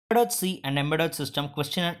Embedded C and Embedded System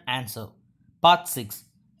Question and Answer Part 6.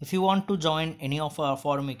 If you want to join any of our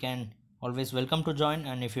forum, you can always welcome to join,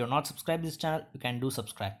 and if you're not subscribed this channel, you can do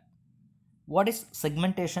subscribe. What is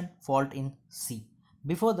segmentation fault in C?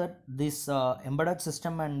 Before that, this Embedded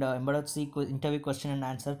System and Embedded C interview question and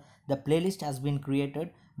answer, the playlist has been created.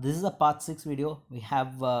 This is a part 6 video. We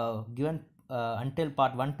have given until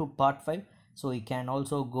part 1 to part 5, so you can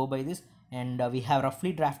also go by this, and we have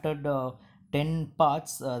roughly drafted 10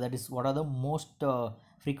 parts, that is what are the most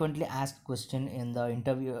frequently asked question in the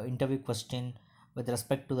interview question with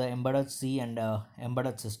respect to the embedded C and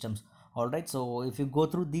embedded systems. All right, so if you go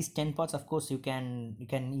through these 10 parts, of course you can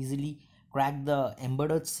easily crack the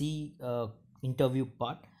embedded C interview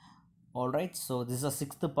part. All right, so this is a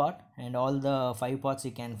sixth part, and all the 5 parts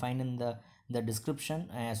you can find in the description,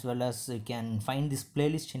 as well as you can find this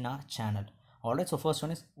playlist in our channel. All right, so first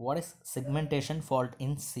one is, what is segmentation fault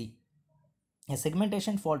in C? A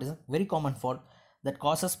segmentation fault is a very common fault that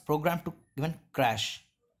causes program to even crash.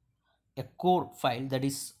 A core file, that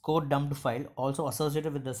is core dumped file, also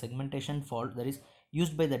associated with the segmentation fault, that is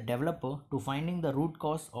used by the developer to finding the root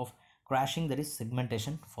cause of crashing, that is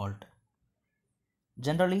segmentation fault.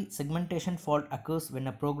 Generally, segmentation fault occurs when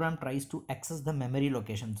a program tries to access the memory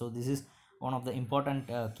location. So this is one of the important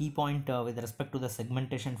key point with respect to the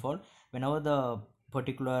segmentation fault. Whenever the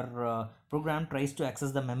particular program tries to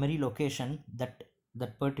access the memory location, that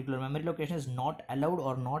particular memory location is not allowed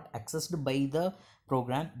or not accessed by the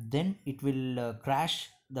program, then it will crash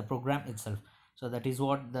the program itself. So that is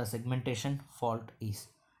what the segmentation fault is.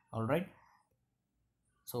 All right,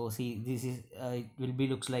 so see, this is it will be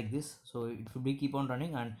looks like this. So it will be keep on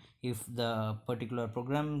running, and if the particular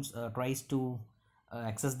programs tries to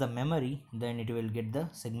access the memory, then it will get the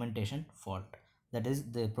segmentation fault, that is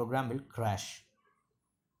the program will crash.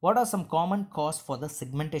 What are some common cause for the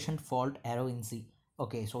segmentation fault error in C?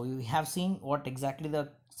 Okay, so we have seen what exactly the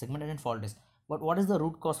segmentation fault is, but what is the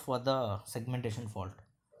root cause for the segmentation fault?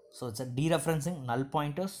 So it's a dereferencing, null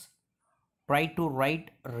pointers, try to write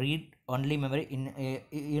read only memory.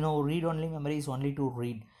 In read only memory is only to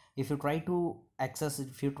read. If you try to access,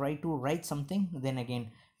 if you try to write something, then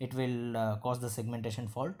again it will cause the segmentation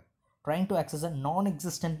fault. Trying to access a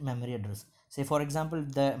non-existent memory address, say for example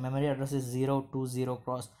the memory address is 020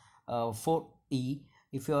 cross 4e.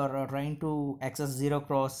 If you are trying to access 0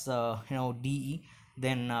 cross de,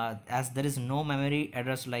 then as there is no memory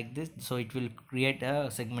address like this, so it will create a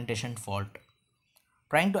segmentation fault.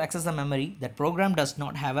 Trying to access the memory that program does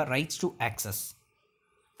not have a rights to access,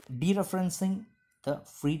 dereferencing the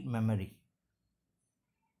freed memory.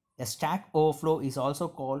 A stack overflow is also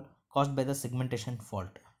caused by the segmentation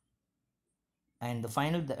fault. And the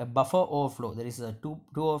final, the buffer overflow, there is a two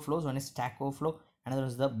overflows. One is stack overflow, another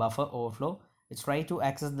is the buffer overflow. It's try to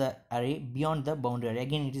access the array beyond the boundary array.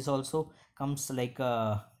 Again, it is also comes like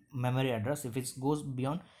a memory address. If it goes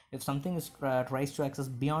beyond, if something is tries to access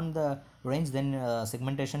beyond the range, then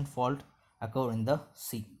segmentation fault occur in the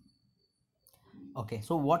C. Okay,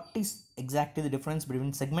 so what is exactly the difference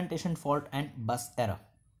between segmentation fault and bus error?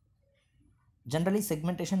 Generally,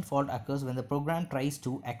 segmentation fault occurs when the program tries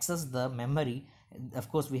to access the memory. Of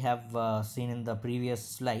course, we have seen in the previous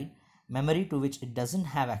slide, memory to which it doesn't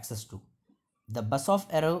have access to. The bus of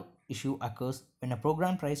error issue occurs when a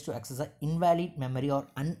program tries to access an invalid memory or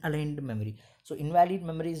unaligned memory. So invalid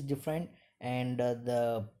memory is different, and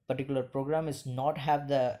the particular program is not have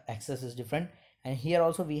the access is different. And here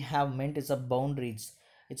also we have meant it's a boundary.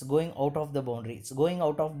 It's going out of the boundary. It's going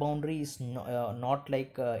out of boundary is not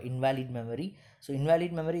like invalid memory. So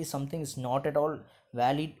invalid memory is something is not at all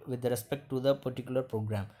valid with respect to the particular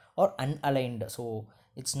program, or unaligned, so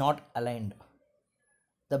it's not aligned.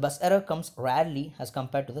 The bus error comes rarely as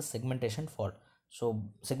compared to the segmentation fault. So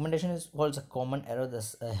segmentation is also a common error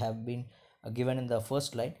that have been given in the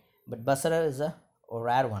first slide, but bus error is a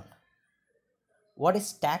rare one. What is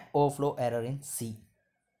stack overflow error in C?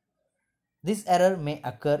 This error may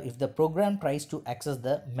occur if the program tries to access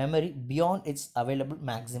the memory beyond its available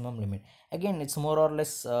maximum limit. Again, it's more or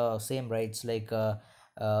less same, right? It's like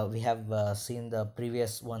we have seen the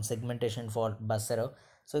previous one, segmentation fault, bus error.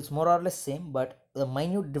 So it's more or less same, but the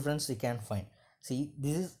minute difference you can find. See,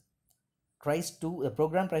 this is the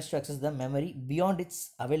program tries to access the memory beyond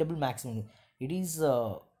its available maximum. It is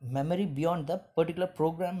memory beyond the particular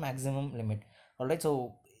program maximum limit. All right,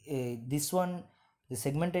 so this one, the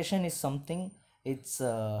segmentation is something, it's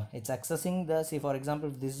accessing the, say for example,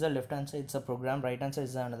 if this is a left hand side, it's a program, right hand side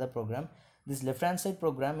is another program. This left hand side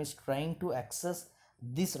program is trying to access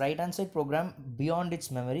this right hand side program beyond its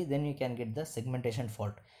memory, then you can get the segmentation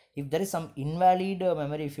fault. If there is some invalid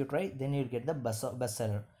memory, if you try, then you'll get the bus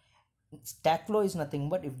error. Stack flow is nothing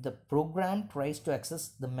but if the program tries to access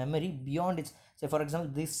the memory beyond its, say for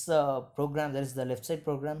example this program, that is the left side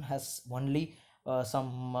program, has only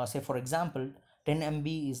some say for example 10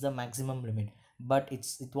 MB is the maximum limit, but it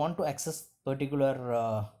want to access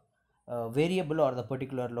particular variable or the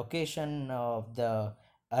particular location of the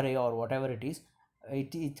array or whatever it is.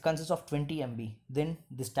 It consists of 20 MB, then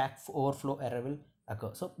the stack overflow error will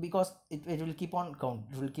occur. So because it will keep on count,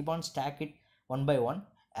 it will keep on stack it one by one.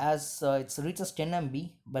 As it reaches 10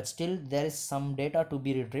 MB but still there is some data to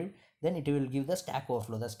be retrieved, then it will give the stack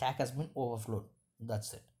overflow, the stack has been overflowed.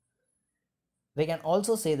 That's it. We can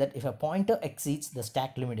also say that if a pointer exceeds the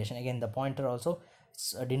stack limitation, again the pointer also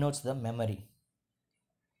denotes the memory.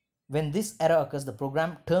 When this error occurs, the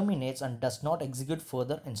program terminates and does not execute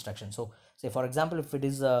further instructions. So say for example, if it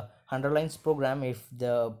is a 100 lines program, if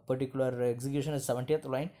the particular execution is 70th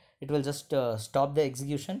line, it will just stop the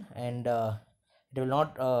execution, and it will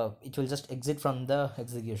not it will just exit from the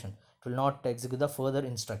execution. It will not execute the further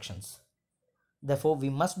instructions. Therefore we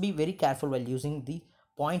must be very careful while using the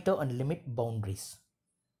pointer and limit boundaries.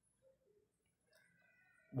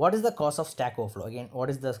 What is the cause of stack overflow? Again, what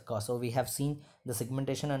is the cause? So we have seen the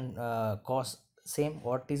segmentation and cause. Same,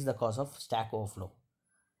 what is the cause of stack overflow?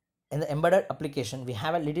 In the embedded application, we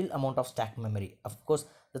have a little amount of stack memory. Of course,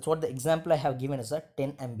 that's what the example I have given is a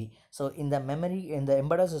 10 MB. So in the memory, in the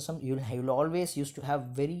embedded system, you'll always used to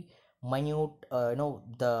have very minute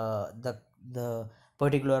the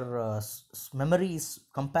particular memory is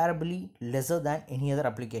comparably lesser than any other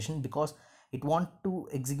application, because it want to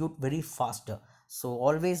execute very faster. So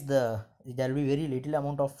always there will be very little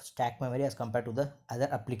amount of stack memory as compared to the other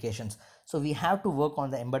applications. So we have to work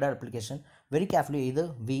on the embedded application very carefully.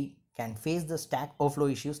 Either we can face the stack overflow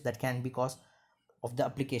issues that can be cause of the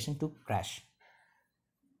application to crash.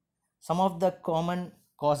 Some of the common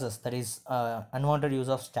causes, that is unwanted use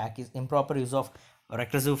of stack, is improper use of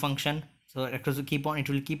recursive function. So recursive it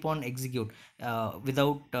will keep on execute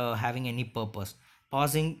without having any purpose.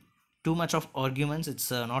 Pausing too much of arguments, it's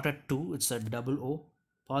not a 2, it's a double O.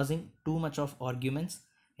 Pausing too much of arguments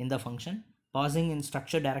in the function, pausing in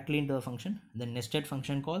structure directly into the function, then nested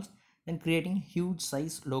function calls, then creating huge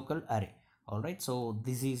size local array. All right, so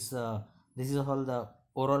this is all the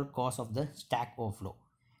overall cause of the stack overflow.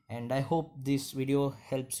 And I hope this video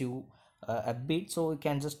helps you a bit, so you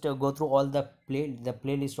can just go through all the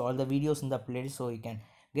playlist, all the videos in the playlist, so you can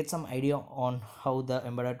get some idea on how the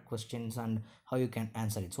embedded questions and how you can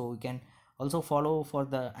answer it. So you can also follow for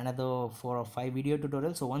the another 4 or 5 video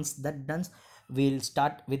tutorials. So once that done, we'll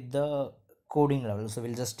start with the coding level. So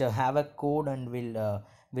we'll just have a code, and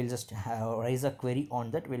we'll just raise a query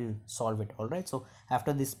on that, we'll solve it. All right, so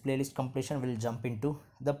after this playlist completion, we'll jump into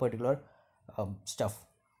the particular stuff.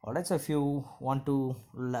 All right, so if you want to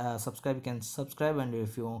subscribe, you can subscribe, and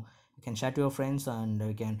if you can share to your friends, and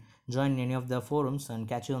you can join any of the forums, and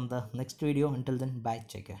catch you on the next video. Until then, bye,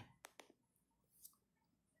 take care.